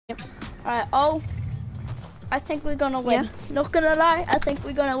Alright, oh. I think we're gonna win. Yeah. Not gonna lie, I think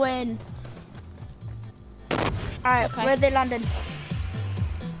we're gonna win. Alright, Okay. where they landing?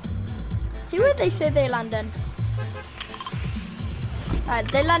 See where they say they landing.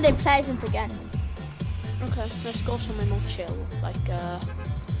 Alright, they landed Pleasant again. Okay, let's go somewhere more chill, like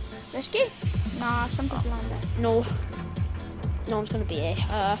Risky? Nah, some people land there. no one's gonna be here.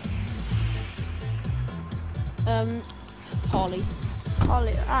 Holly.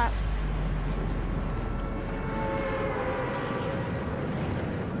 Holly, alright.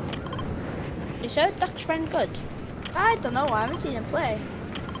 Is her Duck's friend good? I don't know, I haven't seen him play.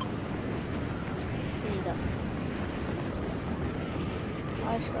 Neither.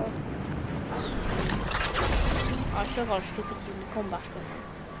 Let's go. I still got a stupid unicorn basket.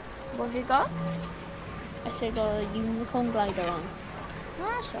 What have you got? I still got a unicorn glider on.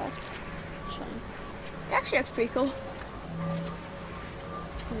 Oh, that's right. It's fine. It actually looks pretty cool.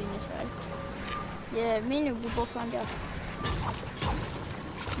 I mean, it's right. Yeah, me and you, we both land here.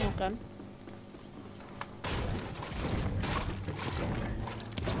 No gun.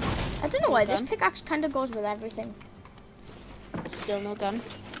 I don't know why, this pickaxe kind of goes with everything. Still no gun.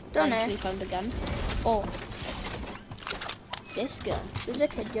 Don't I know. found a gun. Oh. This gun. There's a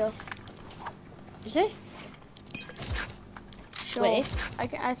kid, yo. Is it? Sure. Wait.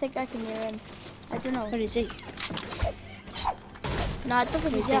 I think I can hear him. I don't know. Where is he? No, I don't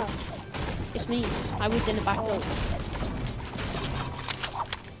think he's here. It's me. I was in the back door.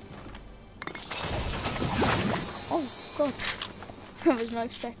 Oh, God. I was not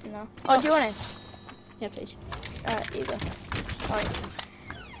expecting that. Oh, do you want it? Yeah, please. Alright, here you go. Alright.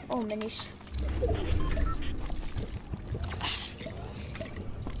 Oh, minis.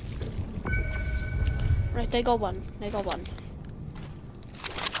 Right, they got one. They got one.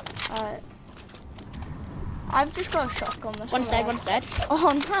 Alright. I've just got a shotgun. That's One's all I dead, have. one's dead.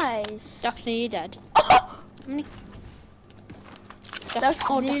 Oh, nice. Duck's nearly dead. Oh! How many? That's Duck's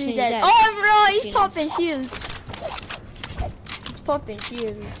nearly nearly dead. dead. Oh, I'm right. He's Yes. popping shields. He's popping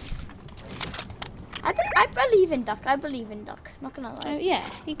shields. I believe in Duck. I believe in Duck. Not gonna lie. Yeah,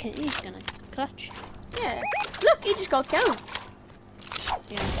 he's gonna clutch. Yeah. Look, he just got killed.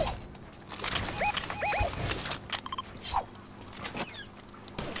 Yeah.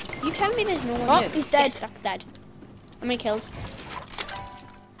 You tell me there's no one Oh, here. he's dead. Yes, Duck's dead. How many kills?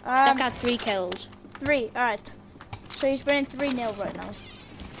 Um, Duck had 3 kills. 3. Alright. So he's winning 3-0 right now.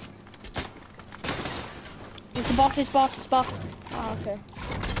 It's a bot, it's a bot, it's a bot. Oh, okay.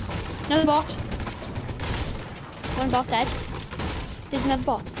 Another bot. One bot dead. There's another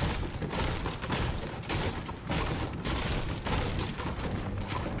bot.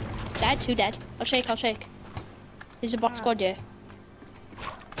 Dead, 2 dead. I'll shake, I'll shake. There's a bot squad here.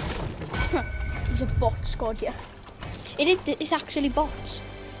 There's a bot squad here. It's actually bots.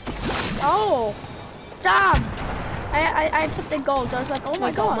 Oh! Damn! I had something gold. I was like, oh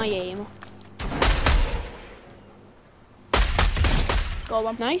my god. My aim. Go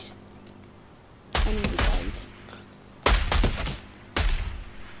on. Nice. I nearly died.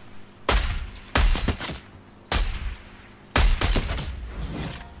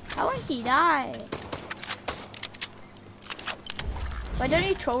 How did he die? Why don't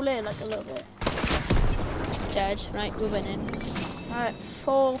you troll it like a little bit? It's dead. Right, we're winning. Alright,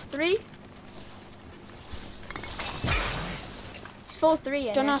 4-3. It's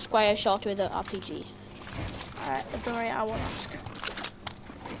 4-3. Don't ask why I shot with an RPG. Alright, don't worry, I won't ask.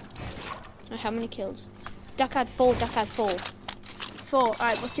 How many kills? Duck had 4, Duck had 4. 4.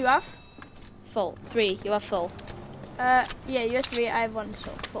 Alright, what do you have? 4. 3, you have 4. Yeah, you have 3, I have 1, so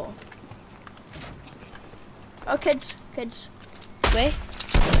 4. Oh, kids. Wait.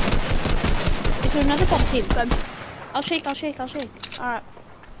 Is there another bot team? Good. I'll shake. Alright.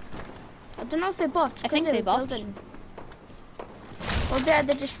 I don't know if they're bots. I think they're bots. Building. Well, they're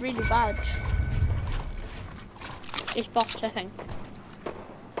just really bad. It's bots, I think.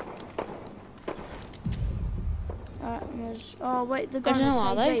 Oh, wait, they're I going don't the know,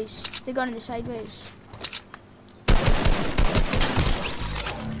 are they? sideways. They're going the sideways.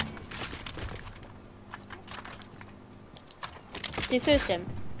 They first him.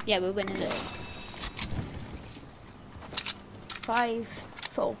 Yeah, we're winning it.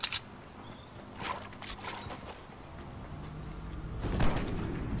 5-4.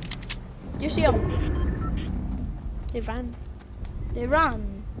 Do you see them? They ran. They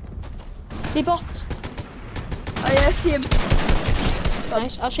ran. They bots. Oh yeah, I see him.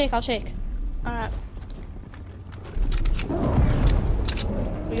 Nice. I'll shake. Alright.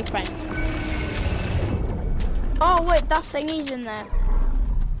 We're good friends. Oh wait, that thingy's in there.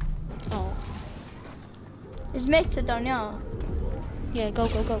 Oh. His mates are down here. Yeah, go,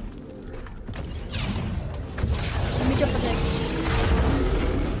 go, go. Let me jump on this.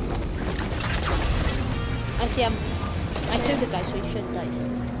 I see him. I killed the guy, so he shouldn't die.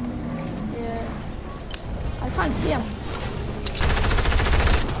 Yeah. I can't see him.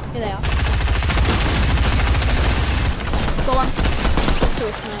 Here they are. Go on.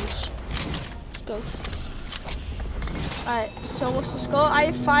 Nice. Let's go. Alright, so what's the score? I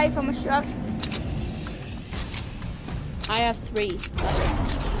have 5, how much do you have? I have 3. That's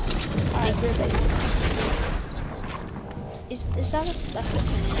it. Alright, we're 8. Is that a... That's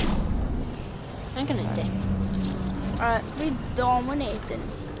it. I'm gonna dip. Alright, we dominating.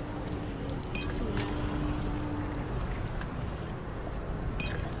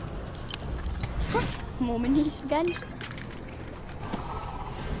 More minis again.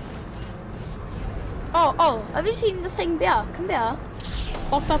 Oh, have you seen the thing there? Come here.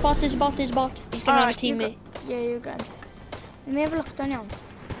 Bot, there's a bot. He's gonna have a teammate. Yeah, you're good. Let me have a look down here.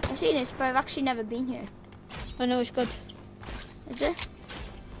 I've seen this, but I've actually never been here. I know, it's good. Is it?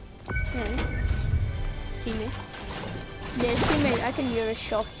 Yeah. Teammate. Yeah, teammate, I can hear his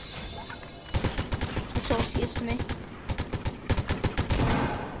shots. It's obvious to me.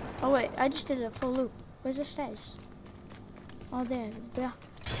 Oh wait, I just did a full loop. Where's the stairs? Oh, there.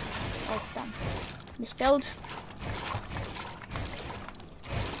 Oh, damn. Misspelled.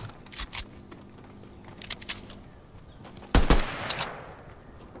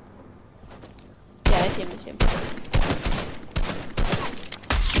 Yeah, I see him.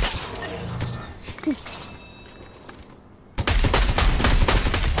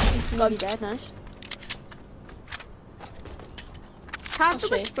 He's nearly dead, nice. Can't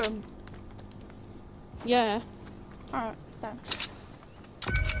switch from. Yeah. Alright, thanks.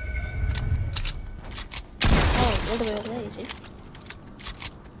 Oh, all the way over there, you see?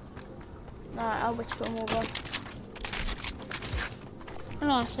 Alright, I'll witch from over. Oh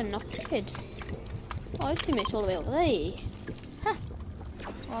no, that's a knocked kid. Oh, his teammate's all the way over there. Huh.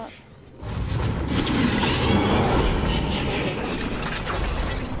 Alright.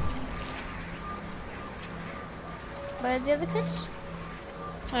 Where are the other kids?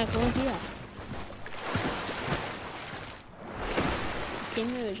 I have no idea. His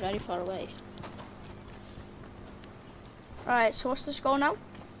teammate is very far away. Alright, so what's the score now?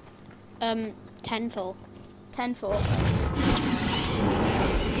 10-4. 10-4.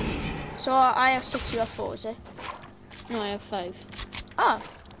 So I have 6, you have 4, is it? No, I have 5. Oh,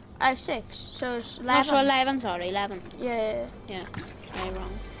 I have 6, so it's 11. No, so 11, sorry, 11. Yeah. Yeah, very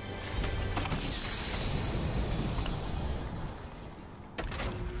wrong.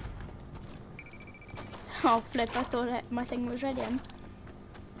 Oh, flip, I thought my thing was ready.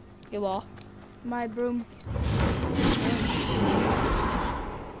 You are? My broom.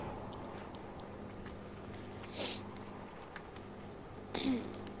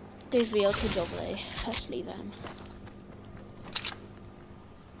 There's real kids over there. Let's leave them.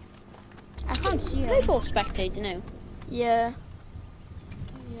 I can't see They them. both spectate, you know. Yeah.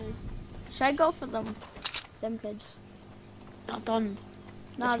 Yeah. Should I go for them? Them kids. Not done.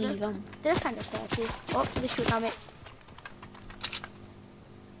 No, Let's leave them. they're kind of sketchy. Oh, they're shooting at me.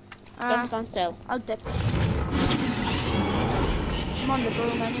 Don't stand still. I'll dip. I'm on the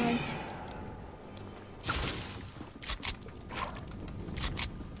broom anyway.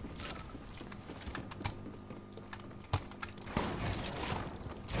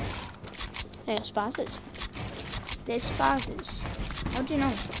 They are spazzes. They're spazzes. How do you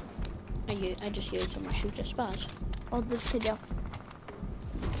know? I just heard someone shoot a spaz. Oh, this kid, yeah.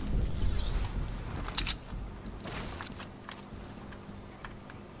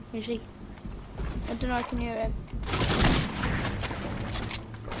 You see? I don't know, I can hear him.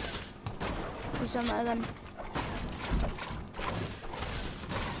 He's on that them.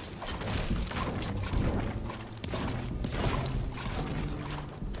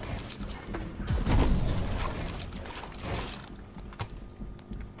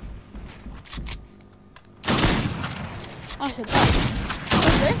 Oh, it's a bot.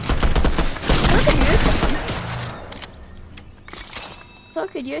 Is it? I could use someone. I thought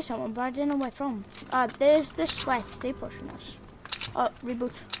I could use someone, but I didn't know where from. There's the sweats, they pushing us. Oh,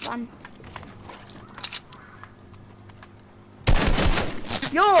 reboot, run.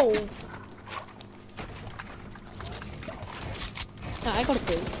 Yo! No, I got a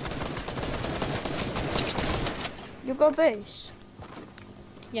boost. You got a boost?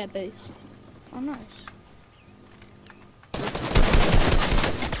 Yeah, boost. Oh, nice.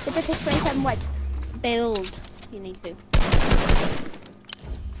 It's a 27 white. Build. You need to.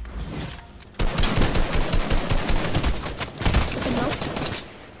 With a milk.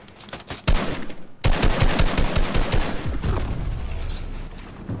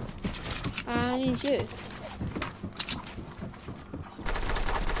 I need you.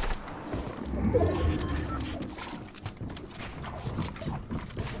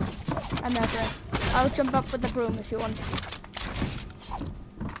 I'm not there. I'll jump up with the broom if you want.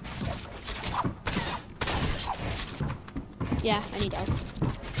 Yeah, I need help.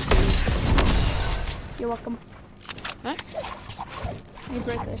 You're welcome. Huh? Let me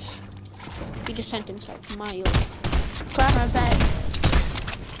break this. He just sent himself miles. Grab my bed.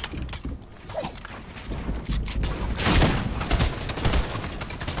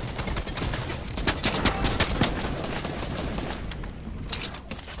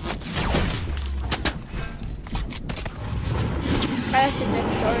 I have to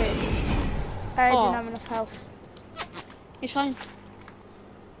make sorry. I didn't have enough health. It's fine.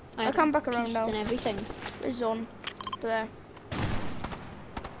 I'll come back around now. And everything. It's on. There.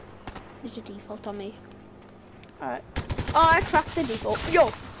 There's a default on me. Alright. Oh, I cracked the default. Yo!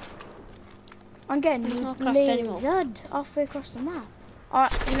 I'm getting It's not cracked anymore. lasered halfway across the map.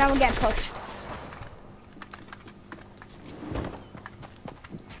 Alright, now I'm getting pushed.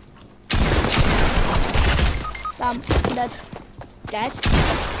 Damn, I'm dead. Dead?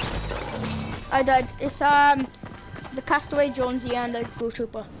 I died. It's the Castaway Jonesy and a Ghost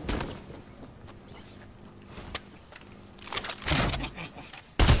Trooper.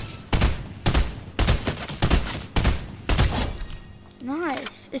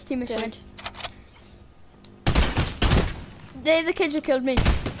 Nice. His team is dead. They're the kids who killed me.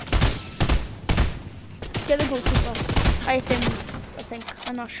 Get the Ghost Trooper. I think.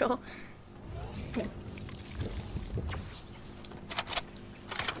 I'm not sure.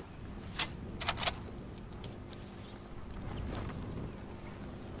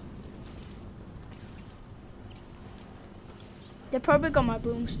 They probably got my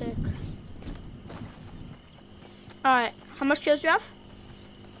broomstick. Alright, how much kills do you have?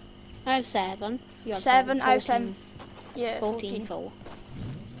 I have 7. You have 7, 14. I have 7. Yeah, 14 full.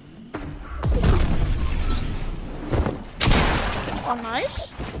 Oh, nice.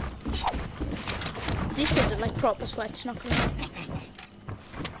 These kids are like proper sweats, not gonna lie.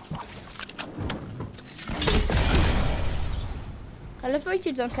 I love how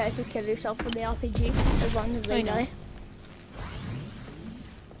you don't care if you kill yourself with the RPG, as long as they die.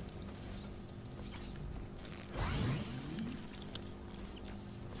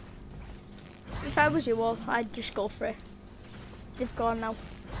 If I was you all, I'd just go for it. They've gone now.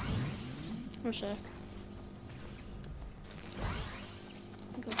 I'm sure.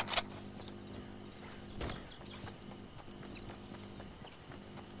 Okay.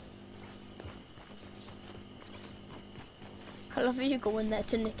 I love how you go in there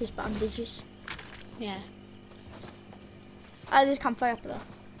to nick his bandages. Yeah. Ah, there's a campfire up there.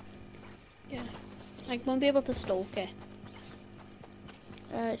 Yeah. I won't be able to stalk it.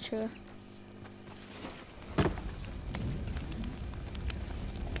 True.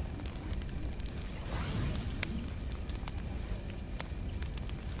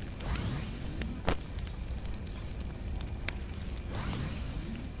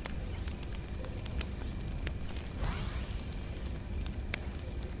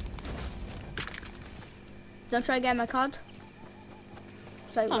 Don't try to get my card.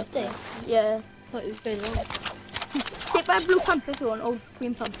 It's like Oh, there. yeah. What was going on? Take my blue pump if you want. Oh,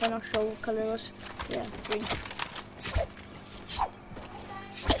 green pump. I'm not sure what colour it was. Yeah, green.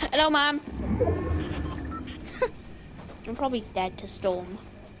 Hello, ma'am. I'm probably dead to storm.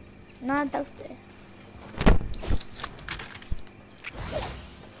 No, I doubt it.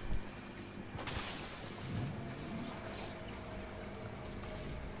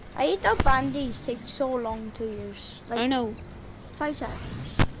 I hate how bandies take so long to use. Like I know. 5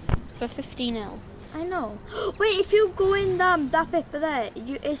 seconds. For 15L. I know. Wait, if you go in that bit there,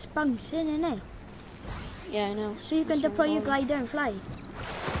 it's bouncing, isn't it? Yeah, I know. So you can deploy your glider and fly.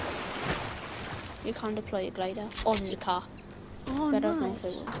 You can't deploy your glider. Oh, there's a car. Oh, But I nice. don't know if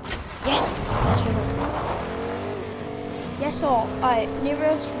it will. Yes! That's what Yes, or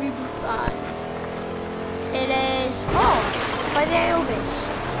nearest reboot that. It is by the Elvis.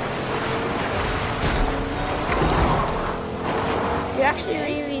 You're actually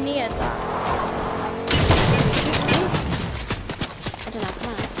really near that. I don't know. Come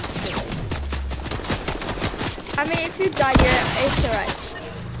on. I mean, if you die, it's alright.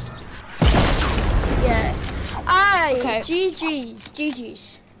 Yeah. Okay.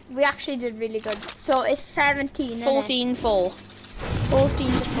 GG's. We actually did really good. So it's 17. 14-4. 14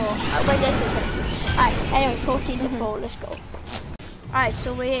 to 4. Wait, this is 17. Alright, anyway, 14 to 4. Let's go. Alright,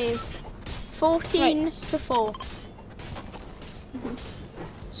 so we're 14 to 4.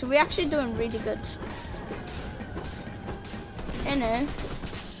 So we're actually doing really good. You know.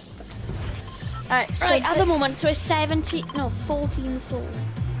 Alright, so Right, at the moment, so it's 14 to 4.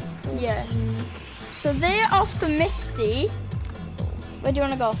 Yeah. So they're off to Misty. Where do you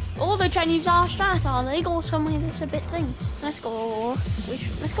want to go? All the Chinese are strat, are they? Go somewhere that's a bit thing. Let's go.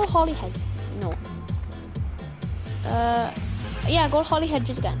 Let's go Hollyhead. No. Yeah, go Holly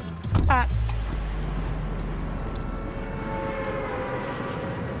Hedges again. Alright.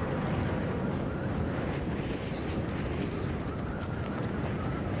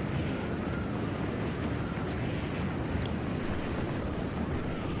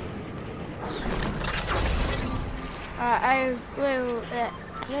 I will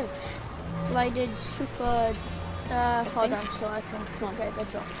glided super far down so I can get a good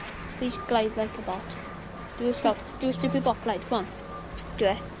drop. Please glide like a bot. Do a stupid bot glide. Come on. Do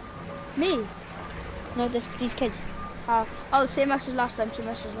it. Me? No, these kids. Oh, same as last time.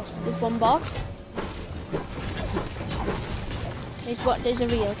 There's one bot. There's a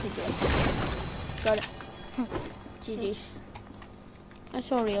real kid here. Got it. GG's. I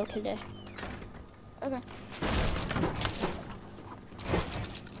saw a real kid there. Okay.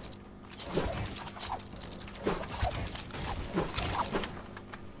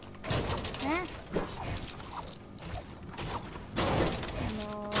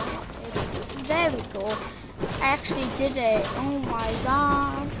 There we go. I actually did it. Oh my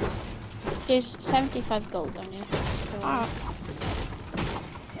god. There's 75 gold on you.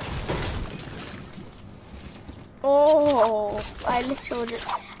 Oh, I literally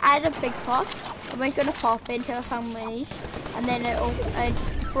I had a big pot. I was gonna pop it until I found minis, and then I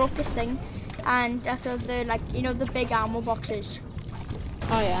broke this thing, and after the the big ammo boxes.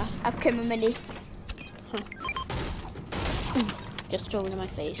 Oh yeah. I've come a mini. Just throw it in my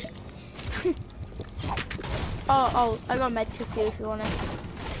face. Oh, I got a med kit for you if you want it.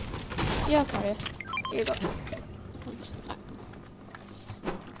 Yeah, I'll carry it. Here you go.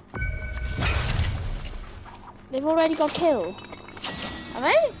 They've already got killed. Have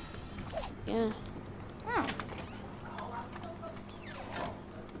they? Yeah. Oh.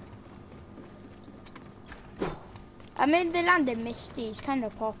 I mean, the land in Misty is kind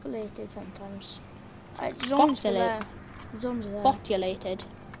of populated sometimes. Zones are there. Zones are there. Populated.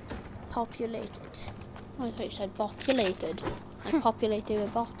 Populated. Oh, I thought you said populated. Like populated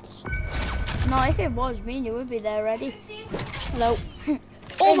with bots. No, if it was me, you would be there already. Hello.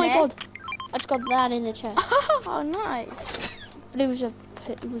 Oh my god! I just got that in the chest. Oh, nice. But it was a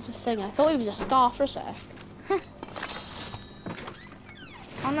thing. I thought it was a scar for a sec.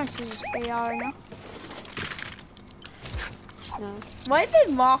 How nice is this AR now? No. Why are they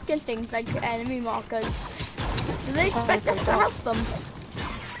marking things like enemy markers? Do they expect us to help them?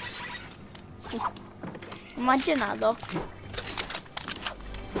 Imagine that though.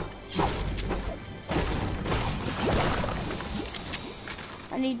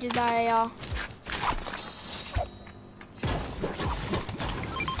 I needed that AR.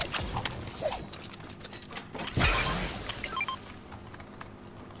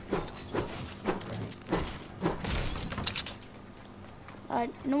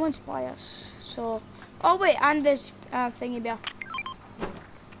 No one's by us, so. Oh wait, and there's thingy bear.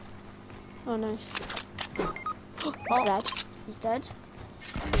 Oh nice. He's dead. He's dead.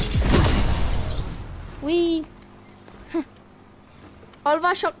 Wee.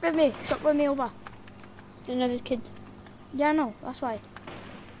 Oliver, shot with me over. Another kid. Yeah, no, that's why.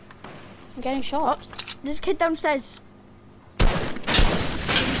 I'm getting shot. Oh, there's a kid downstairs. There's a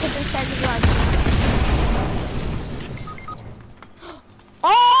kid downstairs as well.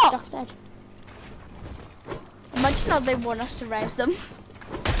 Oh! Jack's dead. Imagine how they want us to res them.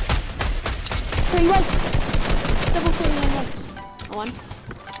 3 whites. Double 3 whites. I won.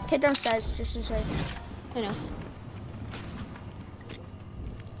 Kid downstairs, just this way. I know.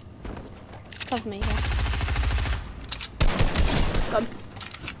 Cover me here. Come.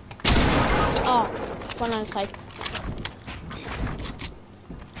 Oh, one on the side.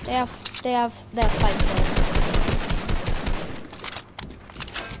 They have 5 kills.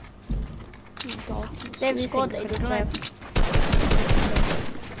 Oh God. They've scored it, don't they?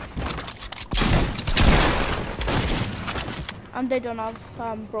 And they don't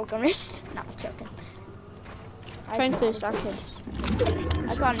have broken wrist. No, I'm joking. Trying first, our kid.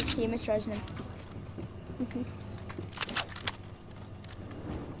 I got on his team, it's Resnan. Okay.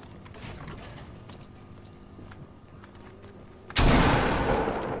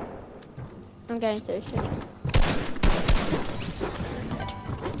 I'm getting thirsty.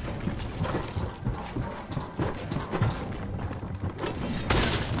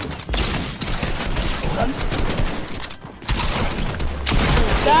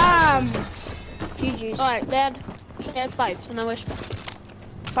 Damn! GG's. Alright, they had 5, so now we're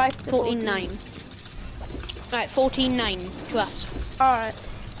 5 to 49. Right, 14-9 to us. Alright.